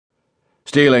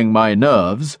Steeling my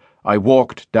nerves, I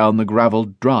walked down the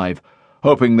gravelled drive,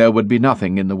 hoping there would be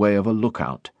nothing in the way of a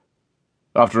lookout.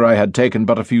 After I had taken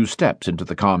but a few steps into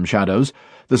the calm shadows,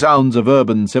 the sounds of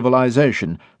urban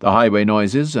civilization, the highway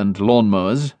noises and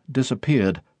lawnmowers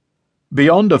disappeared.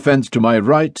 Beyond a fence to my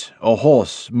right, a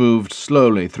horse moved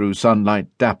slowly through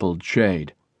sunlight-dappled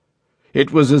shade.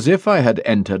 It was as if I had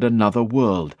entered another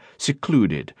world,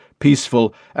 secluded,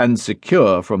 peaceful, and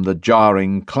secure from the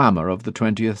jarring clamour of the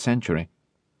 20th century.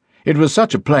 It was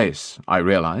such a place, I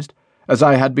realized, as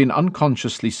I had been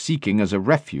unconsciously seeking as a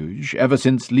refuge ever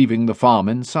since leaving the farm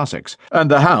in Sussex,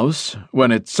 and the house,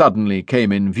 when it suddenly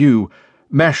came in view,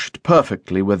 meshed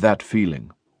perfectly with that feeling.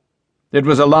 It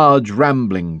was a large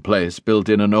rambling place built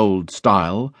in an old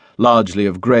style, largely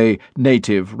of grey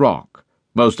native rock,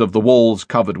 most of the walls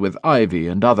covered with ivy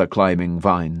and other climbing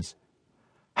vines.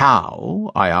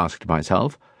 How, I asked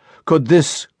myself, could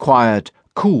this quiet,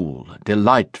 cool,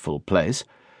 delightful place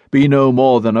be no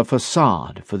more than a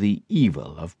facade for the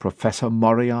evil of Professor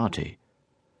Moriarty?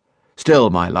 Still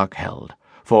my luck held,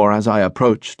 for as I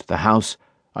approached the house,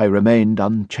 I remained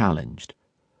unchallenged.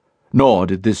 Nor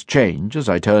did this change as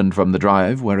I turned from the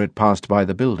drive where it passed by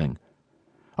the building.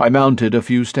 I mounted a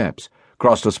few steps,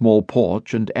 crossed a small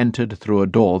porch, and entered through a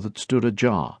door that stood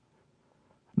ajar.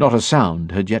 Not a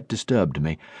sound had yet disturbed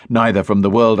me, neither from the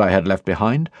world I had left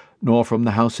behind, nor from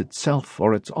the house itself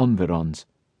or its environs.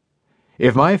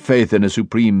 If my faith in a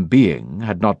supreme being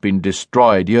had not been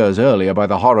destroyed years earlier by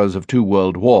the horrors of 2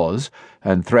 world wars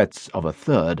and threats of a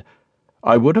third,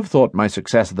 I would have thought my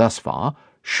success thus far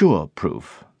sure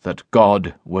proof that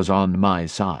God was on my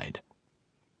side.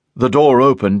 The door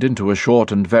opened into a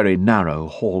short and very narrow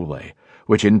hallway,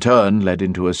 which in turn led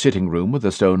into a sitting room with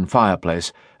a stone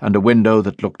fireplace and a window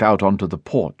that looked out onto the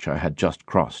porch I had just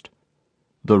crossed.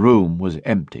 The room was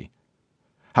empty.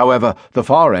 However, the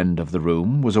far end of the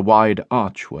room was a wide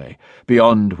archway,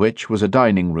 beyond which was a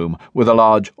dining room with a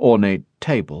large ornate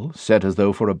table set as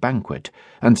though for a banquet,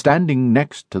 and standing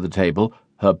next to the table,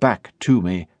 her back to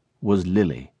me, was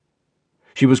Lily.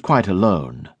 She was quite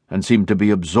alone, and seemed to be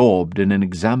absorbed in an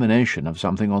examination of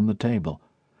something on the table.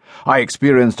 I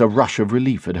experienced a rush of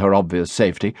relief at her obvious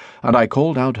safety, and I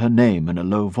called out her name in a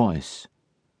low voice.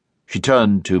 She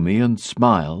turned to me and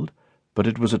smiled, but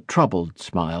it was a troubled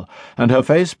smile, and her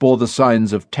face bore the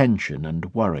signs of tension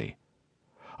and worry.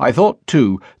 I thought,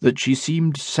 too, that she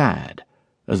seemed sad,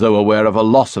 as though aware of a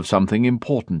loss of something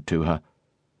important to her.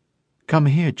 "Come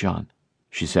here, John,"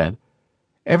 she said.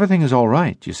 "Everything is all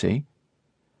right, you see."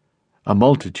 A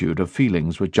multitude of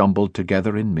feelings were jumbled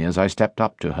together in me as I stepped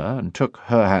up to her and took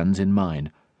her hands in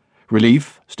mine.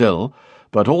 Relief, still,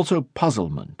 but also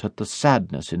puzzlement at the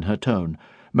sadness in her tone,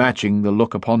 matching the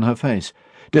look upon her face.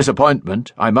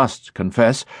 Disappointment, I must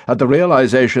confess, at the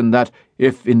realization that,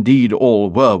 if indeed all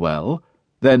were well,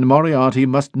 then Moriarty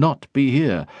must not be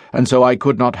here, and so I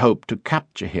could not hope to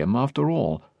capture him after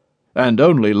all. And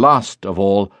only last of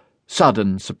all,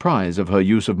 sudden surprise of her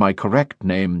use of my correct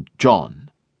name, John,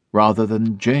 rather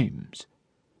than James.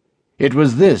 It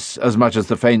was this, as much as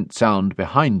the faint sound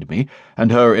behind me,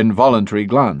 and her involuntary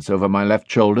glance over my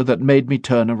left shoulder, that made me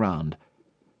turn around.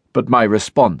 But my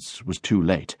response was too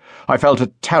late. I felt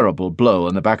a terrible blow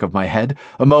on the back of my head,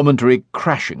 a momentary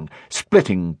crashing,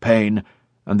 splitting pain,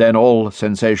 and then all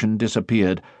sensation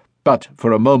disappeared, but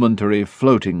for a momentary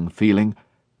floating feeling,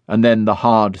 and then the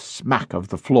hard smack of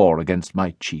the floor against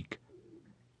my cheek.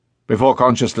 Before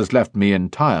consciousness left me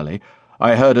entirely,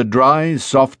 I heard a dry,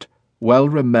 soft,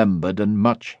 well-remembered and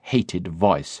much-hated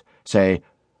voice say,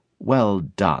 "Well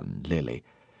done, Lily.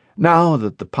 Now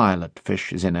that the pilot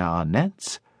fish is in our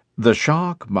nets, the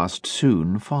shark must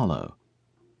soon follow."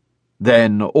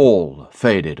 Then all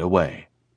faded away.